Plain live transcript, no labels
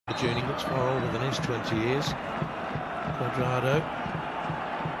June. He looks far older than his 20 years. Cuadrado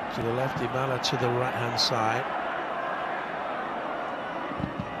to the left, Dybala to the right-hand side.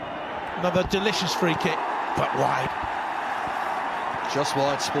 Another delicious free kick, but wide. Just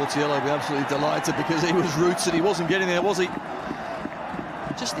wide. Sportiello will be absolutely delighted because he was rooted. He wasn't getting there, was he?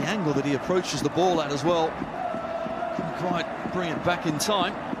 Just the angle that he approaches the ball at as well. Couldn't quite bring it back in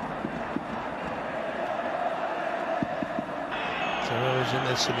time. Terrell's in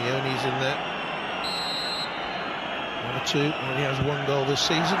there, Simeone's in there. Number 2, only has 1 goal this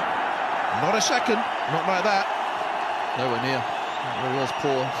season. Not a second, not like that. Nowhere near. That really was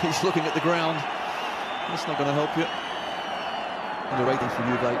poor. He's looking at the ground. That's not going to help you. Underrated for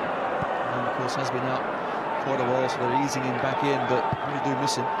Juve. And of course has been out quite a while, so they're easing him back in, but really do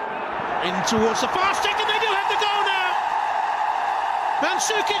miss him. In towards the far stick, and they do have the goal now!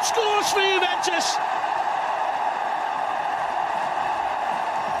 Mandzukic scores for Juventus!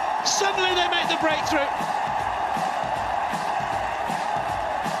 Suddenly they make the breakthrough.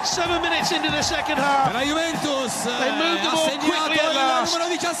 7 minutes into the second half. Per la Juventus, they move the ball quickly at last.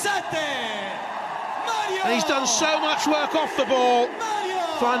 Numero 17, Mario! And he's done so much work off the ball. Mario!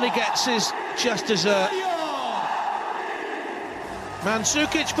 Finally gets his just dessert.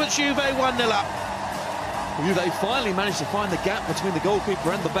 Mandzukic puts Juve 1-0 up. Well, Juve finally managed to find the gap between the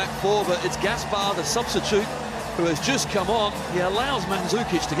goalkeeper and the back four, but it's Gaspar, the substitute, who has just come on. He allows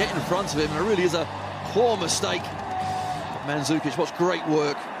Mandzukic to get in front of him, and it really is a poor mistake. Mandzukic, what's great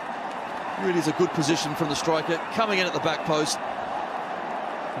work. Really is a good position from the striker, coming in at the back post.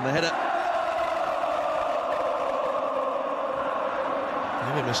 And the header.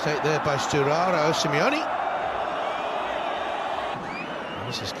 Maybe a mistake there by Sturaro, Simeone. And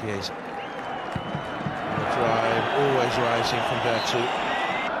this is Chiesa. The drive, always rising from there too.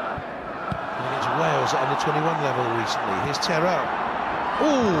 Against Wales at under 21 level recently. Here's Terrell.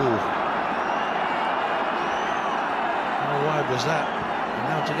 Ooh! How wide was that? And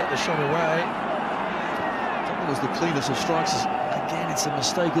now to get the shot away. That was the cleanest of strikes. Again, it's a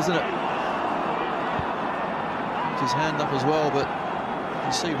mistake, isn't it? Put his hand up as well, but you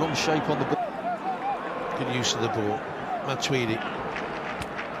can see wrong shape on the ball. Good use of the ball. Matuidi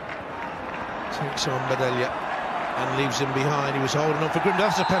takes on Badelj and leaves him behind. He was holding on for Grim.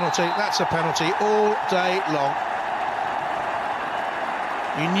 That's a penalty. That's a penalty all day long.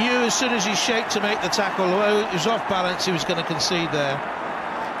 You knew as soon as he shaped to make the tackle, although he was off balance, he was going to concede there.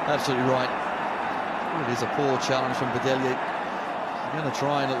 Absolutely right. It is a poor challenge from Badelj. He's going to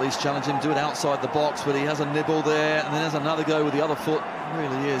try and at least challenge him, do it outside the box, but he has a nibble there, and then has another go with the other foot. It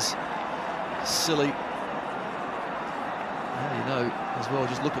really is silly. Now you know as well,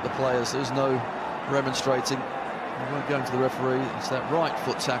 just look at the players. There's no remonstrating. They weren't going to the referee. It's that right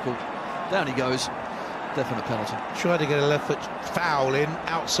foot tackle. Down he goes. Definite penalty. Tried to get a left foot foul in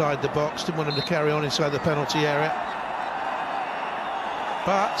outside the box. Didn't want him to carry on inside the penalty area.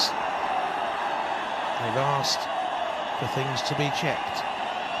 But they've asked for things to be checked.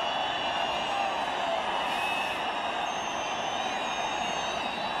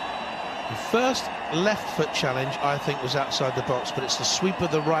 The first left foot challenge, I think, was outside the box, but it's the sweep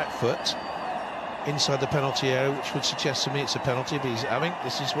of the right foot inside the penalty area, which would suggest to me it's a penalty. But he's having,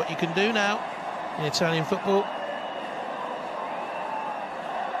 this is what you can do now in Italian football.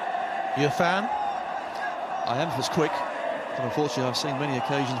 You a fan? I am if it's quick, but unfortunately I've seen many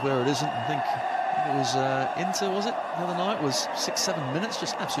occasions where it isn't. I think it was Inter, was it, the other night? It was 6-7 minutes,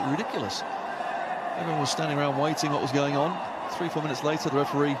 just absolutely ridiculous. Everyone was standing around waiting what was going on. 3-4 minutes later, the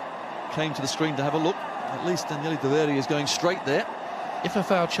referee came to the screen to have a look. At least Daniele De Verdi is going straight there. If a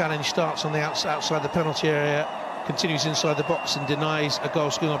foul challenge starts on the outside the penalty area, continues inside the box and denies a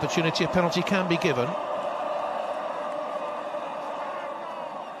goal-scoring opportunity, a penalty can be given.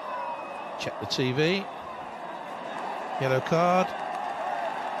 Check the TV. Yellow card,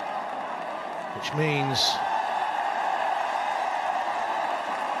 which means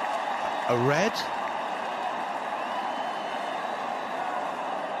a red.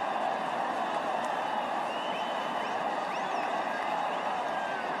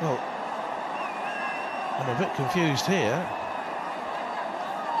 Well, I'm a bit confused here.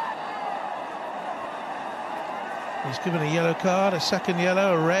 He's given a yellow card, a second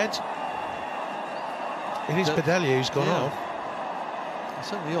yellow, a red. It is Badelj who's gone off. It's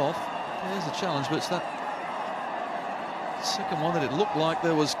certainly off. There's a challenge, but it's that second one that it looked like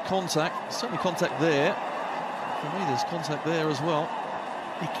there was contact. There's certainly contact there. For me, there's contact there as well.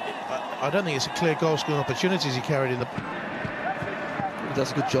 I don't think it's a clear goal-scoring opportunity as he carried in the... He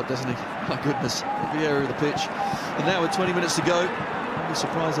does a good job, doesn't he? My goodness, every area of the pitch. And now with 20 minutes to go, I'd be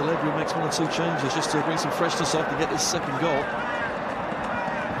surprised Allegri makes 1 or 2 changes just to bring some freshness up and get this second goal.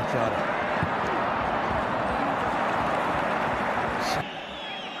 Cuadrado.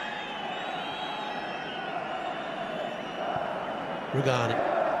 Rugani.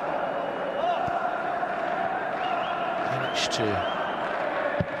 Panic to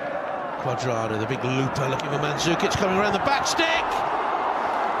Cuadrado, the big looper, looking for Mandzukic coming around the back stick.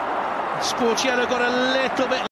 Sportiello got a little bit